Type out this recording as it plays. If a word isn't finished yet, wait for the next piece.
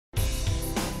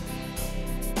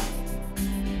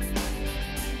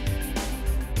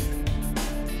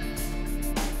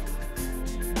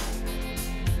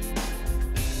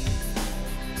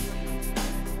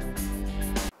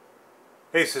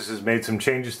ASUS has made some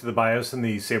changes to the BIOS in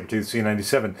the Sabertooth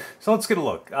Z97. So let's get a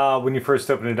look. When you first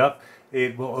open it up,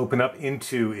 it will open up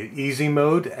into easy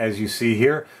mode, as you see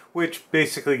here, which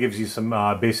basically gives you some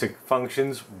basic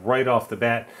functions right off the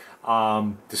bat.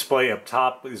 Display up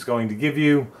top is going to give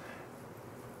you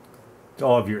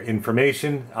all of your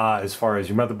information as far as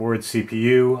your motherboard,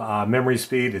 CPU, memory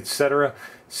speed, etc.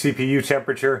 CPU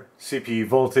temperature, CPU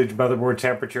voltage, motherboard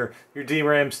temperature, your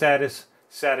DRAM status,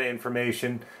 SATA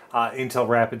information, Intel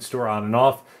Rapid Store on and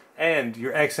off, and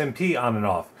your XMP on and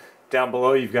off. Down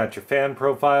below you've got your fan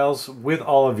profiles with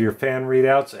all of your fan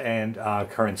readouts and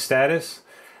current status,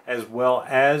 as well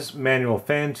as manual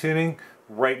fan tuning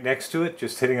right next to it.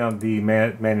 Just hitting on the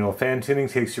manual fan tuning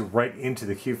takes you right into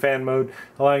the Q fan mode,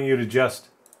 allowing you to adjust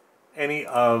any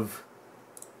of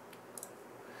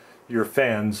your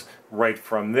fans right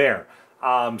from there.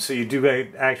 So you do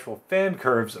actual fan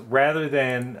curves rather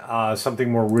than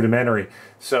something more rudimentary.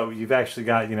 So you've actually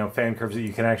got, fan curves that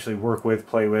you can actually work with,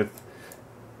 play with,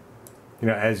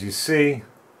 as you see.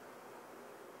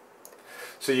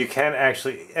 So you can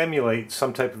actually emulate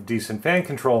some type of decent fan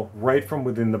control right from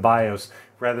within the BIOS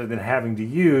rather than having to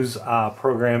use a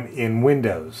program in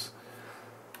Windows.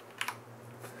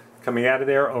 Coming out of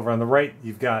there, over on the right,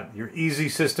 you've got your easy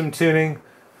system tuning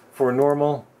for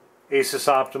normal, ASUS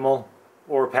optimal,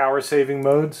 or power saving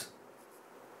modes.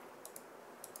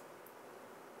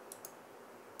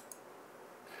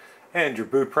 And your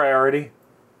boot priority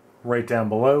right down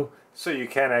below, so you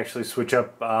can actually switch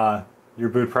up your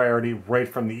boot priority right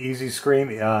from the easy screen.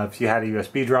 If you had a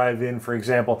USB drive in, for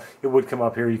example, it would come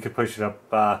up here. You could push it up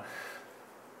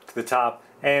to the top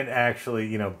and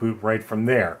actually boot right from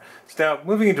there. So now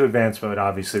moving into advanced mode,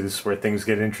 obviously this is where things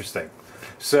get interesting.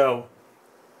 So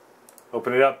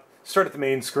open it up, start at the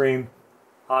main screen.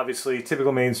 Obviously,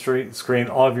 typical main screen,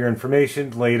 all of your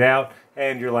information laid out,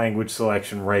 and your language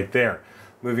selection right there.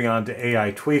 Moving on to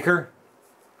AI Tweaker.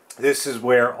 This is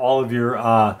where all of your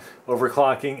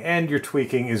overclocking and your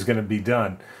tweaking is going to be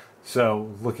done.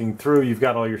 So looking through, you've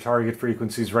got all your target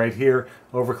frequencies right here.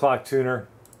 Overclock Tuner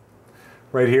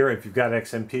right here. If you've got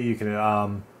XMP, you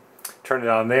can turn it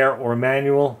on there, or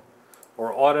manual,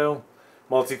 or auto.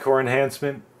 Multi-core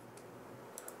enhancement,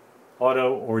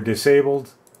 auto or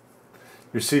disabled.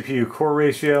 Your CPU core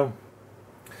ratio.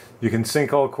 You can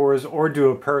sync all cores or do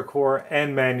a per core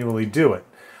and manually do it.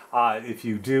 If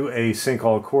you do a sync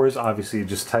all cores, obviously you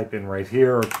just type in right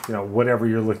here, or, whatever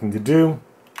you're looking to do.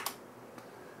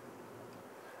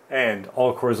 And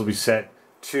all cores will be set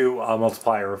to a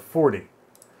multiplier of 40.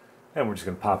 And we're just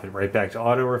going to pop it right back to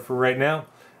auto for right now.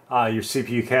 Your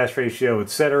CPU cache ratio,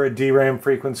 etc. DRAM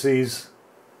frequencies.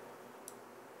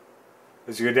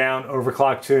 As you go down,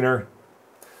 overclock tuner.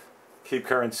 Keep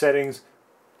current settings,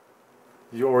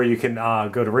 or you can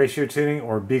go to ratio tuning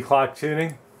or B-clock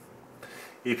tuning.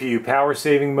 EPU power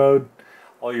saving mode,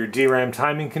 all your DRAM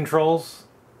timing controls,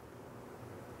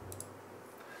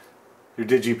 your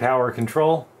DigiPower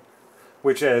control,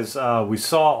 which as we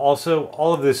saw also,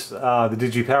 all of this, the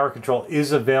DigiPower control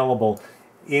is available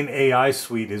in AI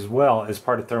Suite as well as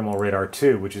part of Thermal Radar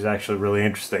 2, which is actually really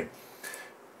interesting.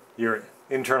 Your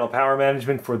internal power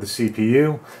management for the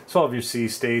CPU, so all of your C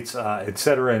states,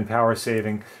 etc., and power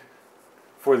saving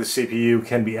for the CPU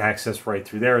can be accessed right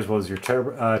through there, as well as your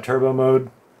turbo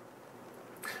mode.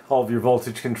 All of your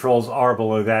voltage controls are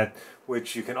below that,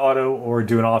 which you can auto or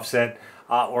do an offset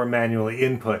or manually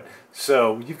input.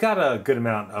 So you've got a good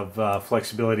amount of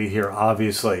flexibility here,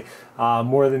 obviously.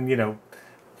 More than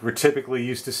we're typically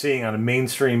used to seeing on a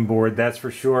mainstream board, that's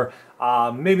for sure.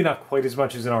 Maybe not quite as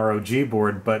much as an ROG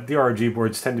board, but the ROG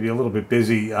boards tend to be a little bit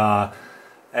busy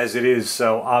as it is.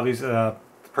 So obviously,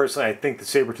 personally, I think the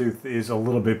Sabertooth is a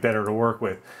little bit better to work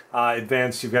with.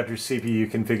 Advanced, you've got your CPU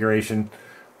configuration.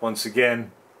 Once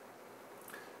again,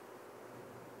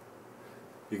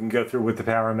 you can go through with the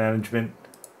power management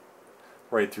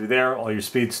right through there. All your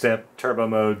speed step, turbo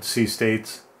mode, C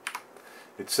states,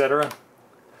 etc.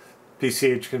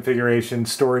 PCH configuration,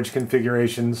 storage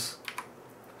configurations,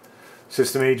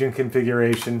 system agent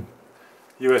configuration,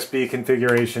 USB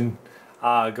configuration,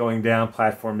 going down,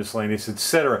 platform miscellaneous,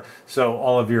 etc. So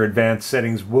all of your advanced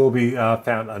settings will be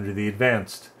found under the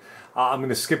advanced. I'm going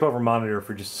to skip over monitor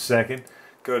for just a second,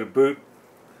 go to boot,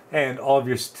 and all of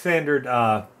your standard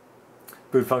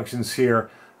boot functions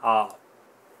here,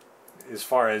 as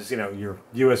far as your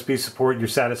USB support, your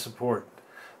SATA support,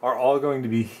 are all going to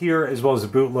be here, as well as the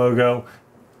boot logo,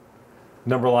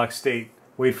 number lock state,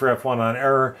 wait for F1 on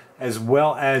error, as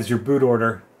well as your boot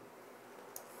order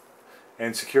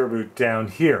and secure boot down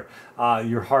here.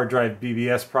 Your hard drive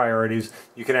BBS priorities,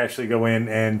 you can actually go in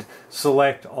and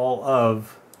select all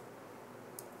of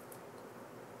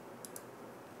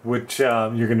which you're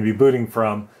going to be booting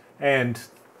from, and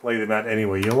lay them out any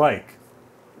way you like.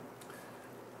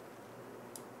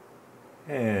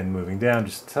 And moving down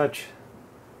just a touch.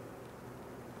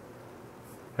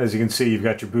 As you can see, you've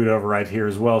got your boot override here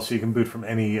as well, so you can boot from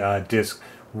any disk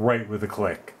right with a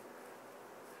click.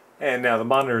 And now the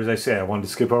monitor, as I say, I wanted to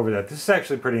skip over that. This is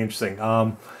actually pretty interesting.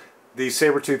 The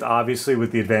Sabertooth, obviously,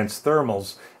 with the advanced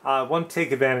thermals, want to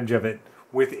take advantage of it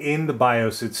within the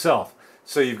BIOS itself.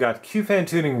 So you've got Q-fan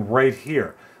tuning right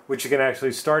here, which you can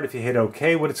actually start if you hit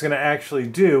OK. What it's going to actually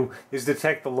do is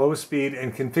detect the lowest speed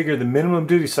and configure the minimum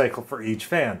duty cycle for each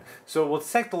fan. So it will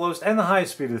detect the lowest and the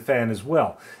highest speed of the fan as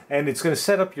well. And it's going to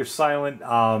set up your silent,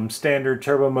 standard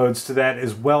turbo modes to that,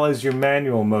 as well as your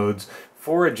manual modes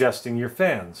for adjusting your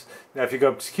fans. Now if you go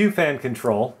up to Q-fan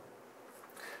control,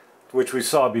 which we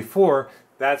saw before,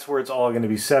 that's where it's all going to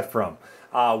be set from.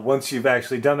 Once you've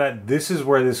actually done that, this is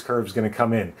where this curve is going to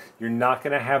come in. You're not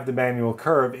going to have the manual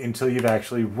curve until you've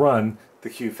actually run the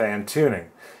Q-fan tuning.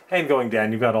 And going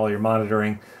down, you've got all your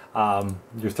monitoring,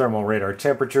 your thermal radar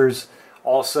temperatures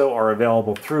also are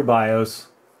available through BIOS.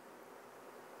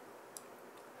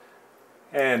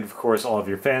 And of course all of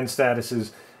your fan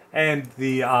statuses. And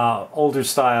the older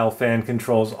style fan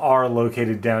controls are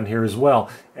located down here as well.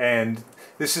 And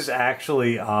this is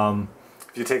actually, if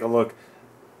you take a look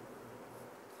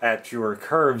at your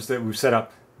curves that we've set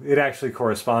up, it actually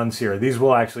corresponds here. These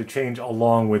will actually change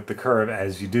along with the curve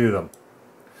as you do them.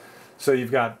 So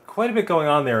you've got quite a bit going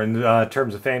on there in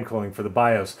terms of fan cooling for the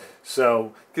BIOS.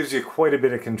 So it gives you quite a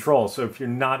bit of control. So if you're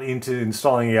not into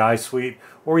installing AI Suite,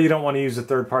 or you don't want to use a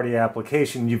third-party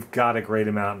application, you've got a great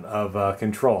amount of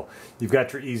control. You've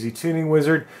got your Easy Tuning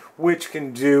Wizard, which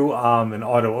can do an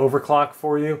auto overclock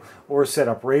for you, or set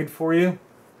up RAID for you.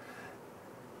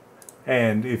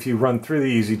 And if you run through the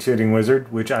Easy Tuning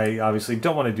Wizard, which I obviously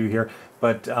don't want to do here,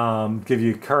 but give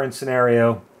you current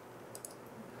scenario,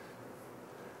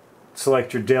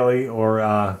 select your daily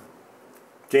or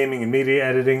gaming and media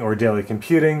editing or daily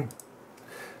computing,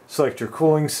 select your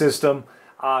cooling system,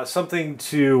 something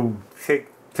to take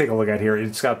a look at here.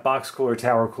 It's got box cooler,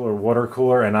 tower cooler, water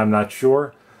cooler, and I'm not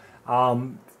sure.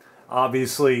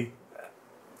 Obviously,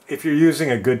 if you're using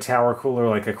a good tower cooler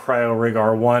like a CryoRig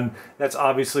R1, that's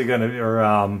obviously going to,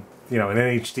 or you know, an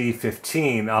NHD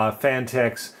 15,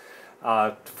 Fantex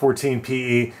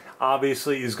 14PE,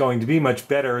 obviously is going to be much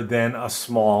better than a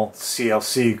small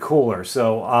CLC cooler.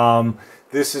 So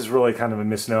this is really kind of a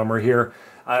misnomer here.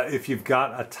 If you've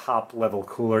got a top level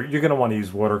cooler, you're going to want to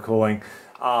use water cooling.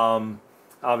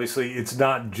 Obviously, it's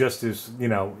not just as, you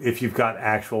know, if you've got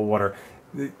actual water.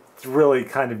 It really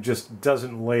kind of just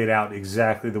doesn't lay it out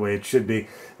exactly the way it should be.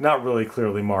 Not really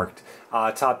clearly marked.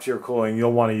 Top tier cooling,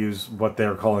 you'll want to use what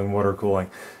they're calling water cooling.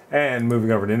 And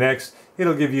moving over to next,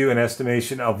 it'll give you an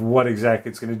estimation of what exactly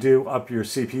it's going to do. Up your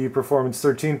CPU performance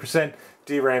 13%,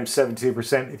 DRAM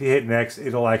 17%. If you hit next,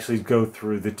 it'll actually go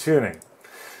through the tuning.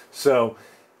 So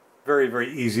very,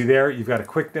 very easy there. You've got a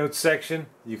quick notes section.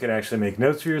 You can actually make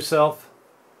notes for yourself.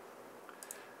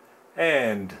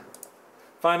 And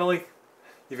finally,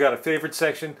 you've got a favorite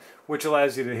section, which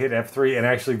allows you to hit F3 and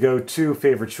actually go to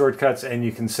favorite shortcuts, and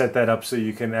you can set that up so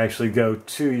you can actually go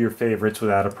to your favorites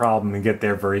without a problem and get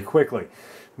there very quickly.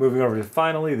 Moving over to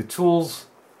finally the tools.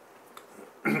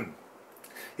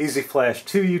 Easy Flash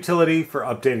 2 utility for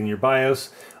updating your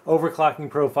BIOS. Overclocking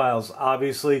profiles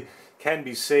obviously can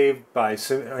be saved by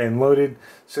and loaded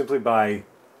simply by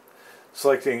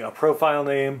selecting a profile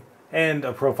name and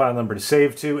a profile number to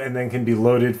save to, and then can be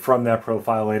loaded from that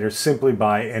profile later simply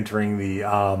by entering the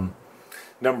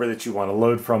number that you want to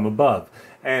load from above.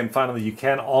 And finally, you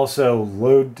can also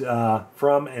load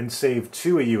from and save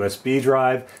to a USB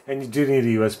drive, and you do need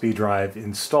a USB drive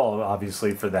installed,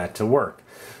 obviously, for that to work.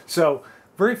 So,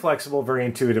 very flexible, very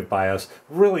intuitive BIOS,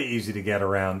 really easy to get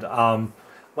around.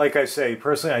 Like I say,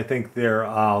 personally, I think they're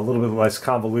a little bit less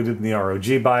convoluted than the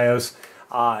ROG BIOS.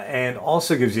 And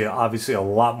also gives you obviously a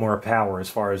lot more power as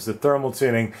far as the thermal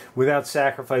tuning without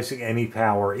sacrificing any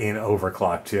power in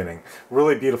overclock tuning.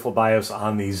 Really beautiful BIOS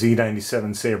on the Z97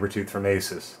 Sabertooth from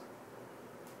ASUS.